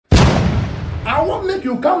I want make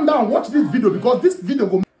you calm down, watch this video because this video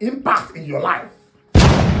will impact in your life.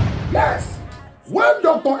 Yes. When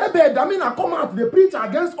Dr. Ebe Damina come out, they preach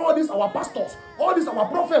against all these our pastors, all these our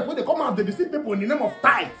prophets, when they come out, they deceive people in the name of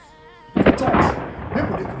tithe. Church,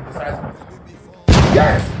 people they criticize them.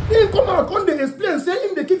 Yes, he come out, when they explain, say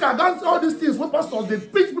him they kick against all these things, when pastors they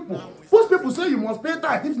preach people. Most people say you must pay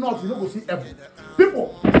tithe, if not, you don't go see heaven.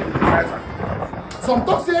 People they criticize them. Some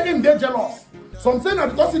talk say him they jealous. Some say that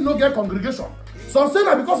because he no get congregation. Some say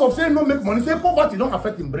that because of saying no make money, say poverty don't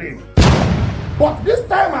affect him brain. But this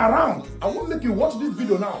time around, I won't make you watch this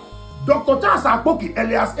video now. Dr. Charles Akpoki,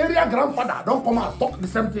 Elias area grandfather, don't come and talk the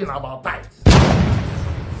same thing about tithes.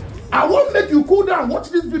 I won't make you cool down, watch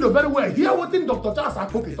this video very well. Hear what Dr. Charles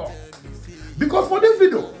Akpoki talk. Because for this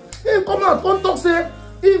video, he come out, come talk, say,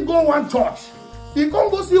 he go one church. He come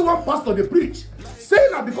go see one pastor, they preach.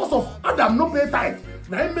 Saying that because of Adam no pay tithe,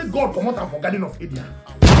 now he make God come out and for Garden of Eden.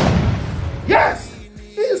 Yes,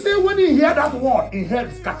 he say when he hear that word, he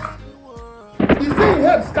head scatter. He say he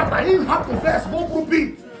head scatter, he have to first go group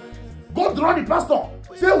it. Go draw the pastor.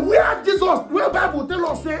 Say where Jesus, where Bible tell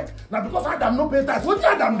us say, now because Adam no pay tithe. What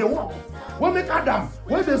Adam they work? When make Adam,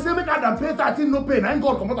 when they say make Adam pay tithe, he no pay, now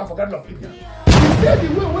God come out and for Garden of Eden. He say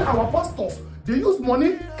the way where our pastors, they use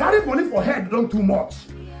money, carry money for head, don't too much.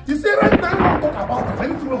 He say right now, don't talk about it.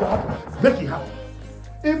 Anything will happen, make it happen.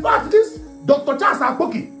 In fact, this Dr. Charles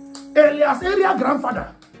Akpoki, Elias area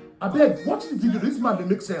grandfather, I beg, watch this video. This man, they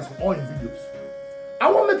make sense for all his videos.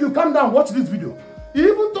 I won't make you calm down, watch this video. He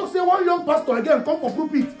even talk, say one young pastor again, come for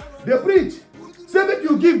pulpit. They preach. Say make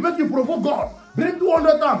you give, make you provoke God. Bring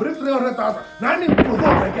 200,000, bring 300,000. Now I need to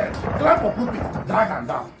provoke again. Climb for pulpit, drag and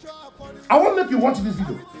down. I won't make you watch this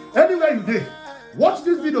video. Anywhere you did, watch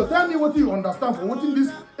this video. Tell me what you understand for watching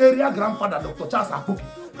this area grandfather, Dr. Charles Akpoki,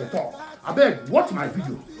 they talk. I beg, watch my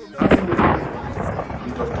video and see what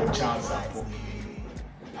you do. Dr. Charles Akpoki.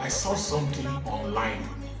 I saw something online.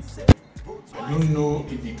 I don't know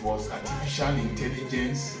if it was artificial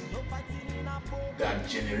intelligence that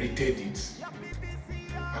generated it.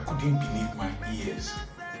 I couldn't believe my ears.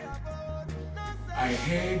 I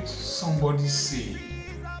heard somebody say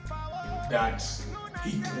that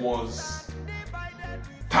it was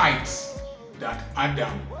tithes that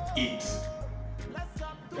Adam ate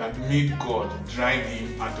that made God drive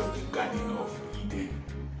him out of the Garden of Eden.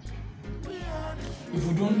 If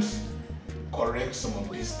we don't correct some of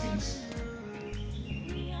these things,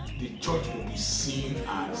 the church will be seen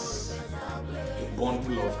as a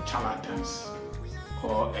bundle of charlatans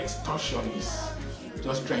or extortionists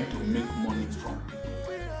just trying to make money from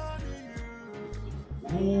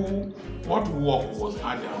people. What work was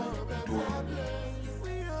Adam doing?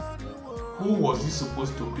 Who was he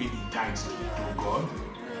supposed to pay the tithes to God?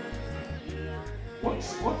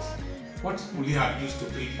 What would he have used to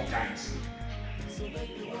pay the tithes? Did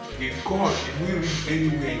we read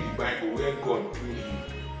anywhere in the Bible where God told him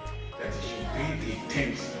that he should pay a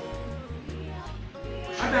tenth?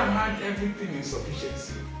 Adam had everything in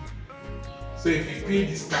sufficiency. So if he paid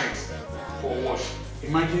his tithes for what?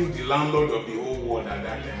 Imagine the landlord of the whole world at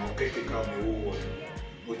that time, or caretaker of the whole world,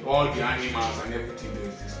 with all the animals and everything at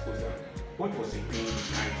his disposal. What was he paying the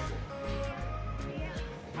tithe for?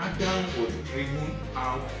 Adam was driven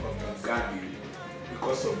out of the garden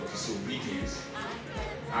because of disobedience,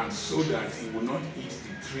 and so that he will not eat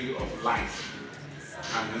the tree of life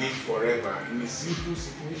and live forever in a sinful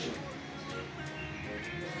situation.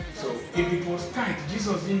 So if it was tithe,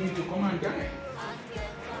 Jesus didn't need to come and die.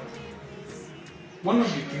 One of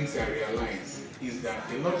the things I realize is that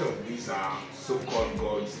a lot of these are so-called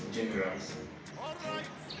God's generals.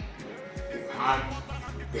 They've had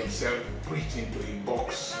themselves preached into a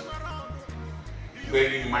box.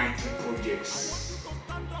 Very mighty projects,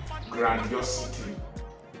 grandiosity,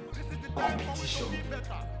 competition,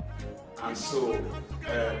 and so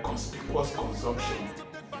conspicuous consumption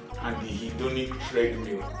and the hedonic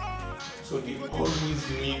treadmill. So they always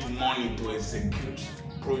need money to execute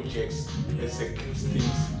projects, execute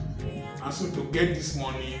things. And so to get this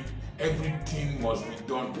money, everything must be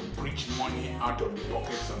done to preach money out of the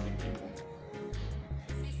pockets of the people.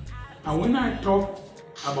 And when I talk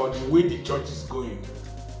about the way the church is going,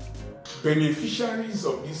 beneficiaries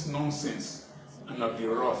of this nonsense and of the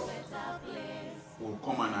wrath will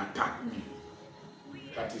come and attack me.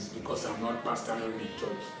 That is because I'm not pastoring the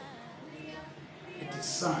church. It is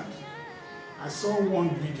sad. I saw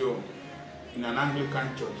one video in an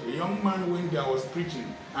Anglican church. A young man went there, was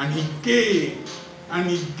preaching, and he gave, and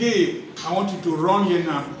he gave. I want you to run here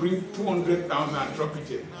now and bring 200,000 and drop it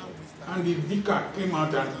here. And the vicar came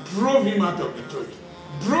out and drove him out of the church,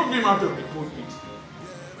 drove him out of the pulpit.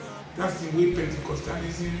 That's the way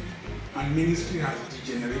Pentecostalism And ministry has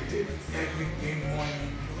degenerated. Everything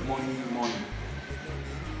money, money, money.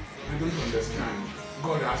 I don't understand.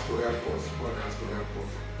 God has to help us. God has to help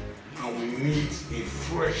us. And we need a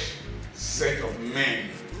fresh set of men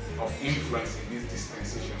of influence in this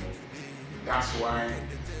dispensation. That's why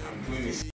I'm doing this.